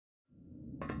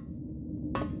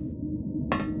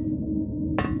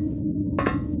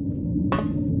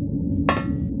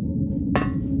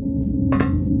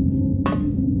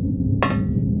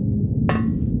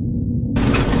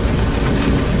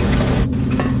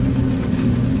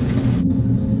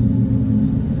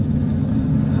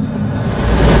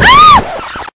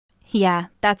Yeah,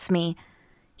 that's me.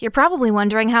 You're probably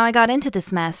wondering how I got into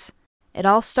this mess. It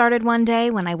all started one day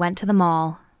when I went to the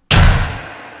mall.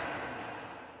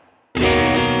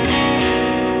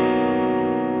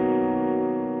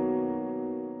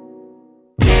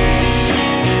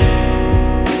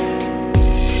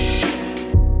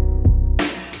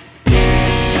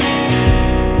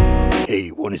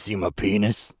 Hey, wanna see my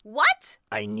penis? What?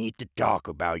 I need to talk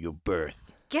about your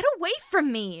birth. Get away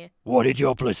from me! What did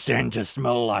your placenta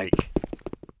smell like?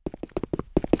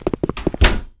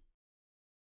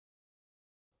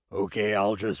 Okay,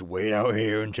 I'll just wait out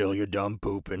here until you're done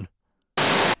pooping.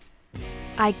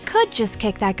 I could just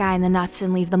kick that guy in the nuts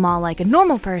and leave the mall like a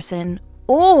normal person,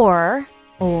 or...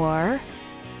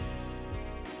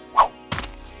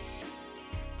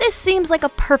 This seems like a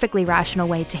perfectly rational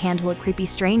way to handle a creepy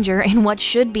stranger in what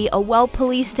should be a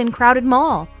well-policed and crowded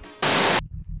mall.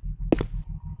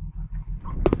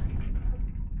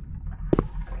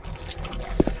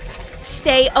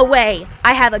 Stay away!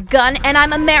 I have a gun and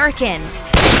I'm American!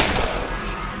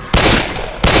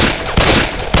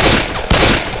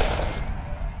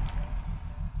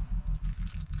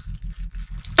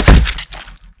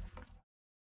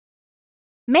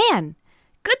 Man,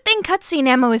 good thing cutscene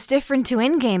ammo is different to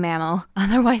in-game ammo.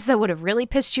 Otherwise that would have really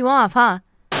pissed you off, huh?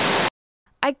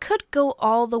 I could go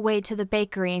all the way to the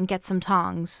bakery and get some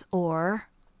tongs, or...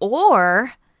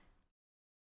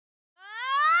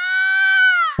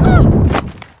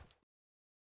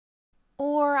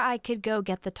 Or I could go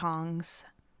get the tongs.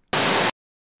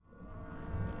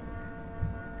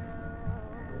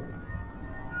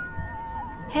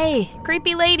 Hey,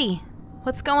 creepy lady,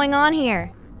 what's going on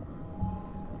here?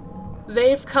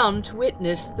 They've come to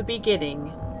witness the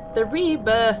beginning, the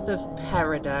rebirth of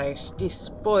paradise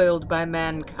despoiled by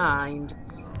mankind.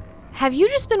 Have you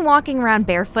just been walking around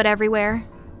barefoot everywhere?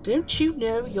 Don't you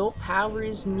know your power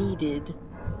is needed?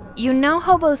 You know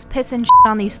hobos piss and shit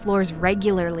on these floors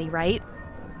regularly, right?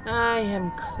 I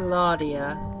am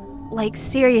Claudia. Like,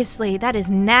 seriously, that is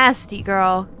nasty,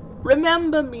 girl.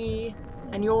 Remember me,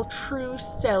 and your true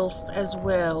self as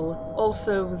well.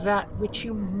 Also that which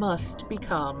you must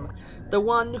become. The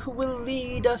one who will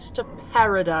lead us to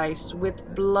paradise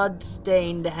with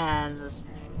blood-stained hands.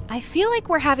 I feel like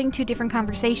we're having two different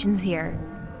conversations here.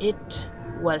 It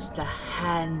was the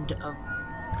hand of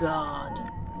God.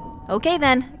 Okay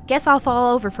then, guess I'll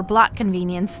fall over for blot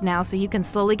convenience now so you can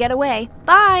slowly get away.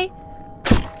 Bye!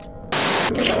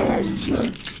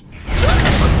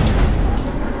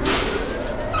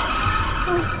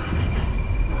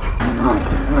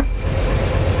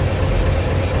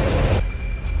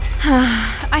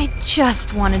 I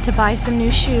just wanted to buy some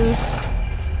new shoes.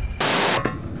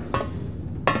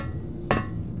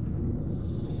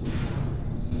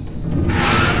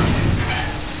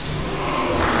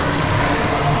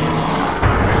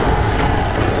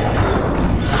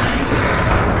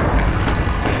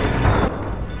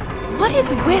 What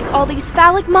is with all these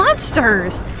phallic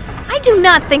monsters? I do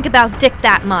not think about dick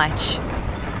that much.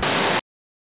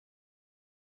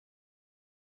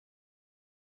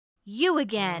 You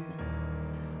again.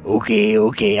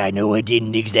 Okay, I know I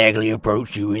didn't exactly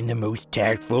approach you in the most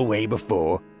tactful way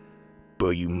before,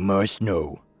 but you must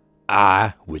know,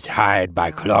 I was hired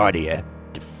by Claudia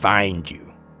to find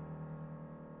you.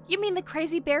 You mean the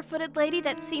crazy barefooted lady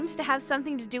that seems to have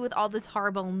something to do with all this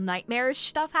horrible nightmarish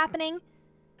stuff happening?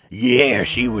 Yeah,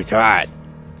 she was hot.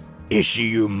 Is she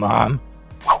your mom?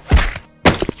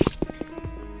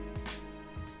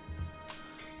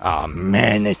 Aw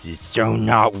man, this is so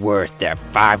not worth that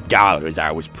 $5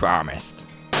 I was promised.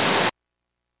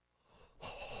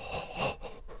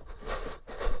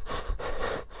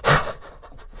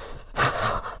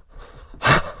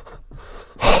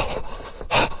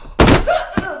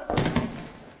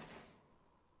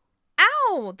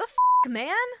 Ow! The f***,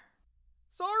 man?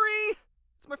 Sorry!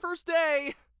 It's my first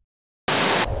day!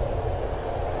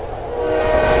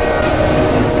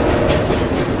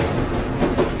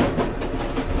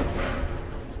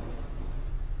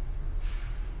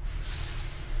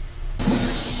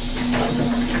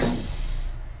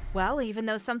 Well, even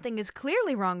though something is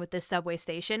clearly wrong with this subway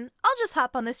station, I'll just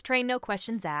hop on this train, no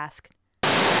questions asked.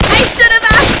 I should have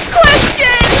asked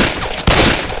questions!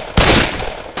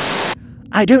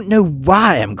 I don't know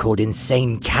why I'm called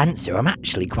insane cancer. I'm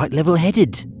actually quite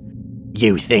level-headed.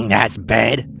 You think that's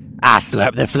bad? I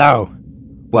slept the floor.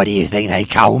 What do you think they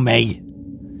call me?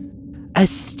 A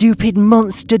stupid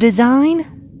monster design?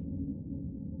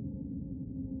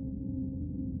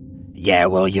 Yeah,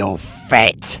 well, you're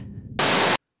fat.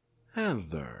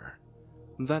 Heather,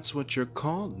 that's what you're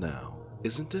called now,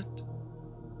 isn't it?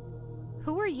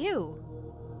 Who are you?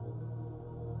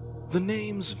 The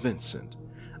name's Vincent.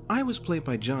 I was played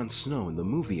by Jon Snow in the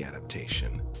movie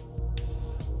adaptation.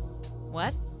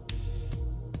 What?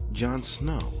 Jon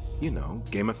Snow. You know,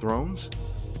 Game of Thrones?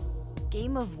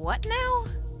 Game of what now?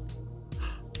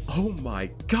 Oh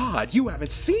my god, you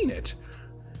haven't seen it!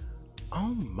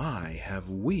 Oh my, have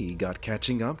we got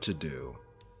catching up to do.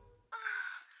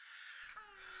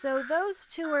 So those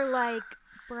two are like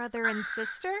brother and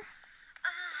sister?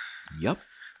 Yup.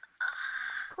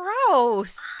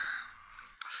 Gross!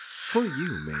 For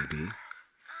you, maybe.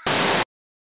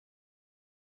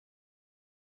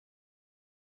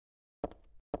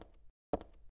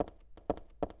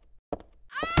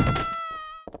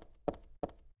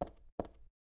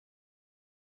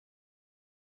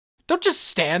 Don't just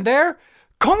stand there!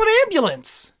 Call an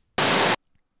ambulance!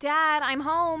 Dad, I'm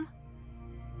home.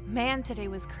 Man, today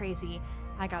was crazy.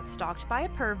 I got stalked by a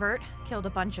pervert, killed a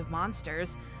bunch of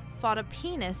monsters, fought a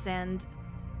penis, and...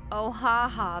 Oh,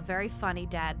 ha, very funny,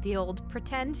 Dad. The old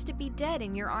pretend to be dead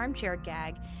in your armchair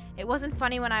gag. It wasn't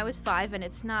funny when I was 5, and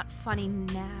it's not funny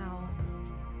now.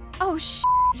 Oh,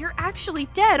 you're actually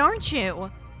dead, aren't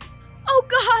you? Oh,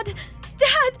 God!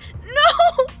 Dad,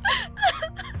 no!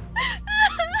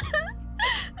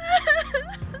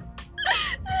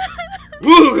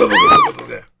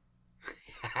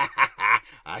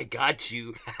 I got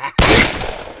you.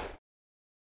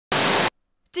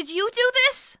 Did you do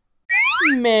this?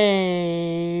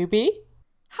 Maybe.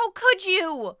 How could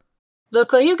you?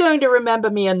 Look, are you going to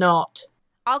remember me or not?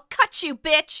 I'll cut you,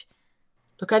 bitch!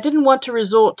 Look, I didn't want to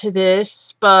resort to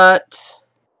this, but...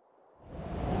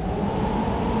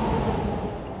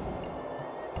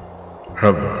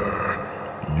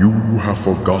 Heather, you have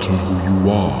forgotten who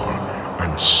you are,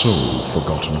 and so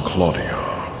forgotten Claudia.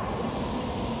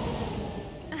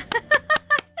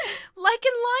 Like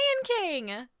in Lion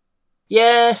King!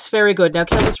 Yes, very good. Now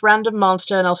kill this random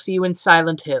monster and I'll see you in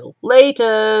Silent Hill.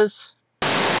 Laters!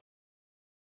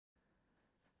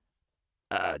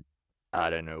 I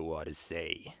don't know what to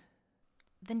say.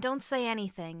 Then don't say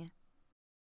anything.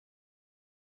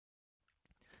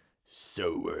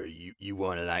 So, you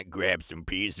wanna, like, grab some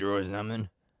pizza or something?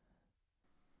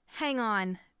 Hang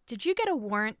on. Did you get a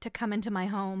warrant to come into my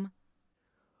home?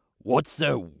 What's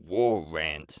a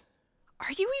warrant?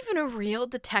 Are you even a real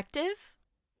detective?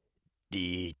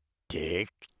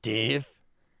 Detective?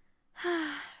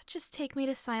 Just take me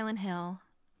to Silent Hill.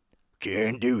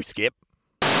 Can do, Skip.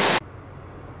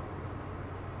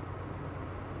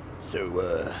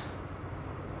 So,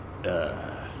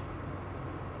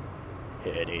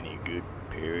 had any good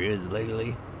periods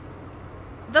lately?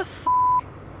 The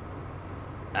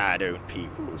I don't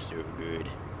people so good.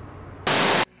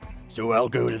 So I'll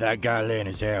go to that guy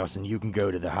Lena's house and you can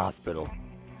go to the hospital.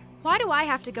 Why do I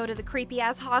have to go to the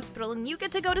creepy-ass hospital and you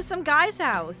get to go to some guy's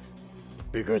house?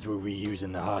 Because we're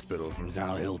reusing the hospital from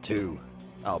Silent Hill 2.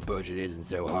 Our budget isn't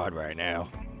so hard right now.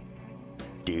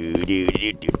 Do do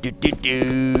do do do do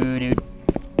do do.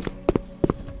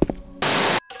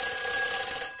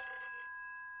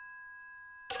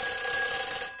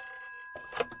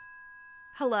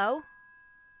 Hello?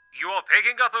 You are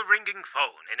picking up a ringing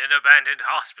phone in an abandoned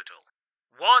hospital.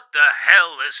 What the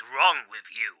hell is wrong with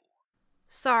you?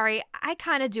 Sorry, I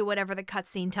kinda do whatever the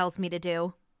cutscene tells me to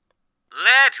do.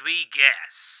 Let me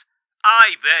guess.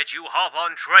 I bet you hop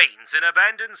on trains and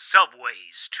abandoned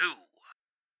subways, too.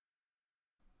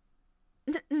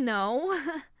 No.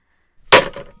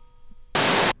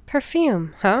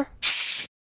 Perfume, huh?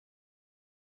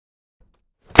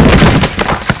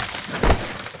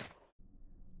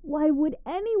 Why would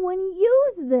anyone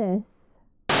use this?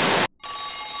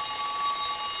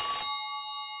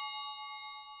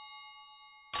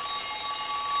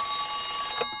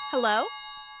 Hello?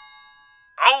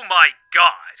 Oh my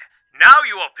god! Now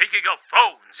you are picking up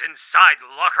phones inside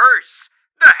lockers?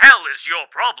 The hell is your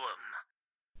problem?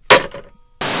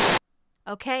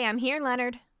 Okay, I'm here,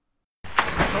 Leonard.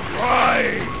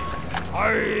 Surprise!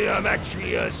 I am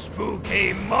actually a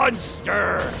spooky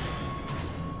monster!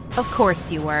 Of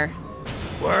course you were.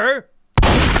 Were?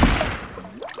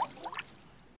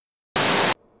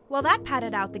 Well, that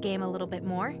padded out the game a little bit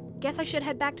more. Guess I should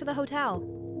head back to the hotel.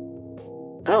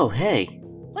 Oh, hey.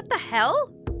 What the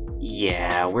hell?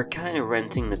 Yeah, we're kind of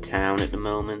renting the town at the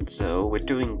moment, so we're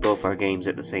doing both our games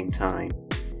at the same time.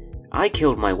 I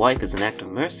killed my wife as an act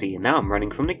of mercy, and now I'm running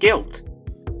from the guilt.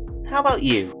 How about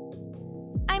you?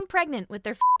 I'm pregnant with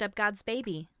their f***ed up God's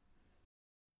baby.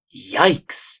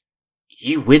 Yikes!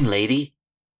 You win, lady.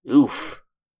 Oof.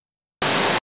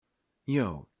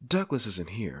 Yo, Douglas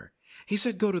isn't here. He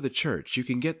said go to the church. You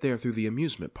can get there through the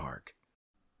amusement park.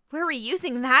 We're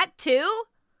reusing that too?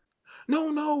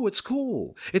 No, it's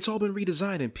cool. It's all been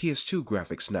redesigned in PS2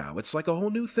 graphics now. It's like a whole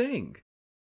new thing.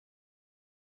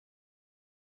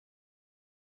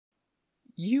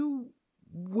 You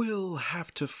will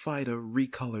have to fight a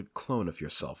recolored clone of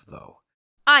yourself, though.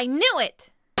 I knew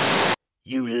it!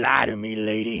 You lie to me,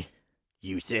 lady.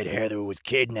 You said Heather was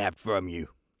kidnapped from you.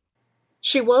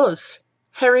 She was.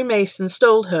 Harry Mason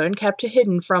stole her and kept her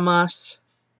hidden from us.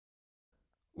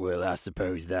 Well, I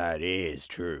suppose that is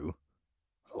true.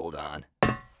 Hold on.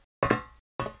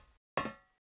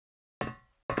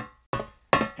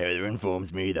 Heather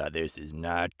informs me that this is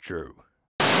not true.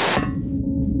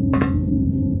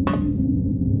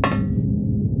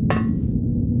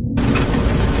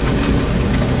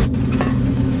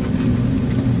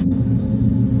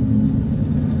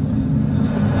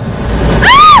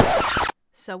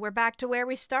 So we're back to where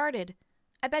we started.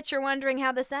 I bet you're wondering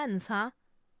how this ends, huh?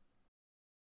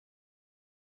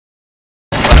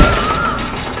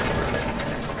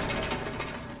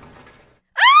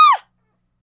 Ah!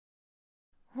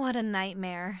 What a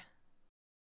nightmare.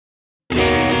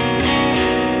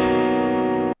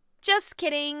 Just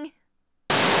kidding.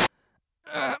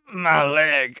 My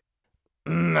leg.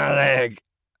 My leg.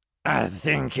 I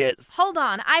think it's... Hold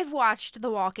on, I've watched The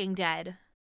Walking Dead.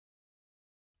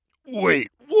 Wait,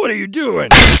 what are you doing?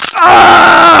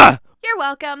 Ah! You're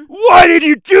welcome. Why did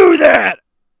you do that?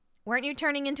 Weren't you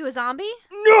turning into a zombie?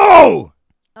 No!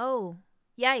 Oh,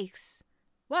 yikes.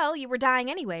 Well, you were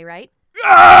dying anyway, right?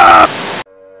 Ah!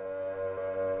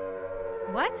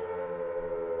 What?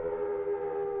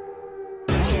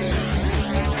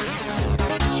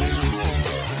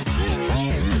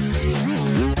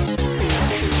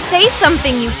 Say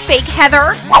something, you fake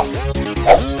Heather!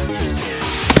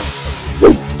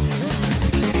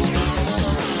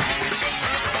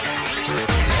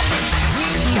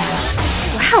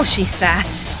 Wow, she's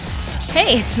fast.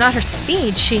 Hey, it's not her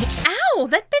speed, Ow!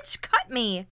 That bitch cut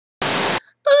me!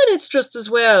 But it's just as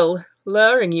well.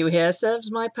 Luring you here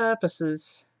serves my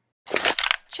purposes.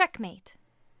 Checkmate.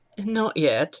 Not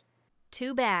yet.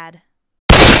 Too bad.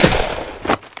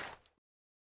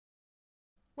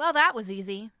 Well, that was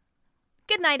easy.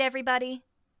 Good night, everybody.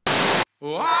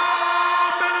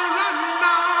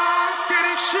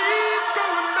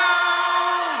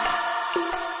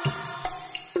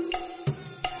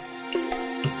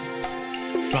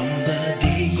 From the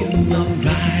day you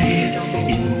arrive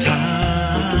in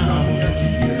town,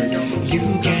 you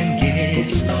can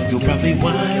guess you'll probably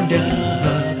wind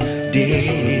up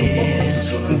dead.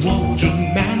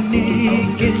 Walking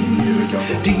mannequins,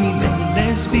 demon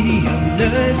lesbian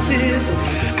nurses,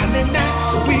 and the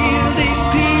next wielding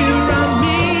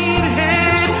pyramid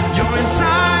head. You're in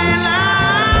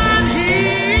Silent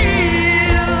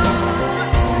Hill,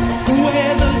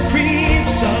 where the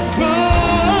creeps are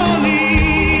crawling.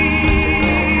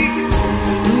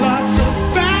 Lots of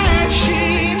bad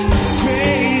shit,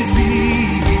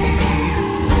 crazy,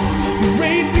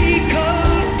 rapey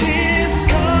cultists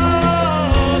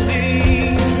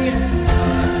calling,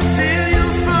 till you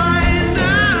find a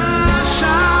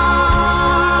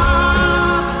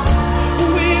shop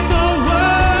with a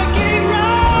working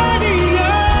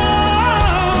radio.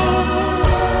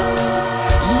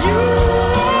 You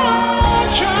are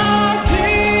trapped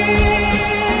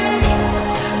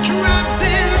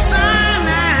in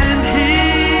Silent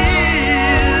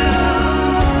Hill,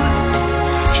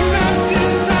 trapped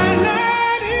in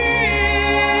Silent Hill.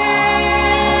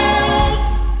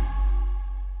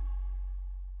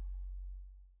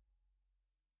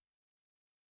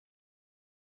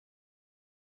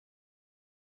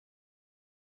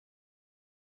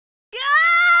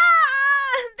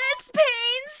 This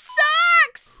pain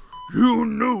sucks! You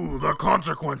knew the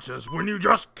consequences when you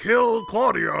just killed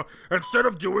Claudia instead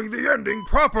of doing the ending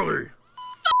properly. You!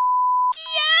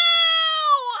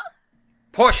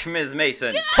 Push, Ms.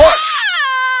 Mason, push!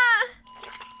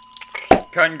 Ah!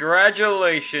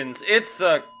 Congratulations, it's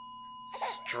a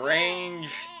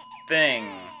strange thing.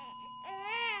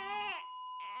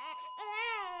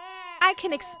 I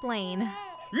can explain.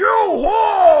 You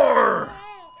whore!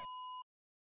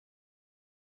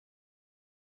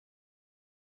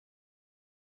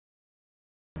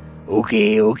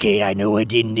 Okay, I know I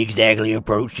didn't exactly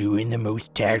approach you in the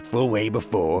most tactful way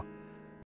before,